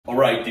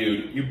Alright,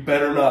 dude, you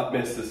better not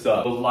mess this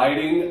up. The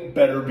lighting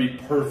better be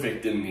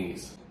perfect in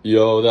these.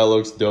 Yo, that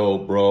looks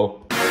dope,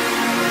 bro.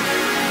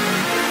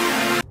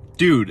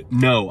 Dude,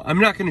 no, I'm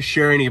not gonna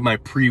share any of my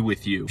pre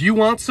with you. If you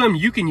want some,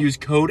 you can use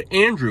code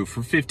Andrew for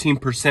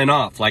 15%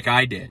 off, like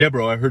I did. Yeah,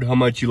 bro, I heard how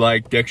much you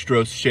like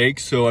dextrose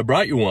shakes, so I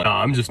brought you one.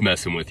 Nah, I'm just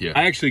messing with you.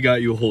 I actually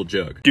got you a whole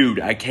jug. Dude,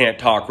 I can't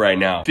talk right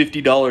now.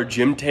 $50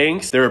 gym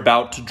tanks, they're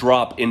about to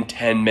drop in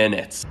 10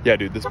 minutes. Yeah,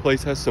 dude, this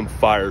place has some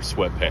fire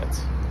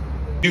sweatpants.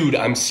 Dude,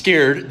 I'm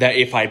scared that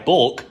if I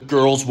bulk,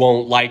 girls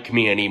won't like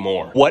me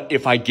anymore. What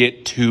if I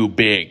get too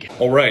big?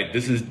 All right,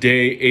 this is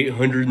day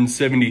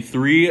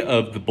 873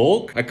 of the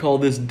bulk. I call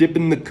this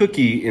dipping the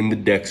cookie in the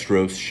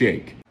dextrose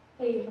shake.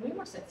 Hey, how many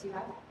more sets do you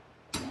have?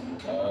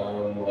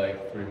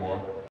 Like 3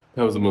 more.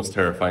 That was the most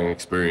terrifying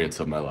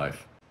experience of my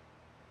life.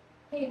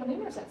 Hey, how many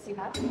more sets do you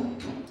have?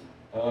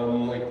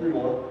 Like 3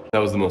 more. That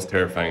was the most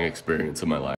terrifying experience of my life.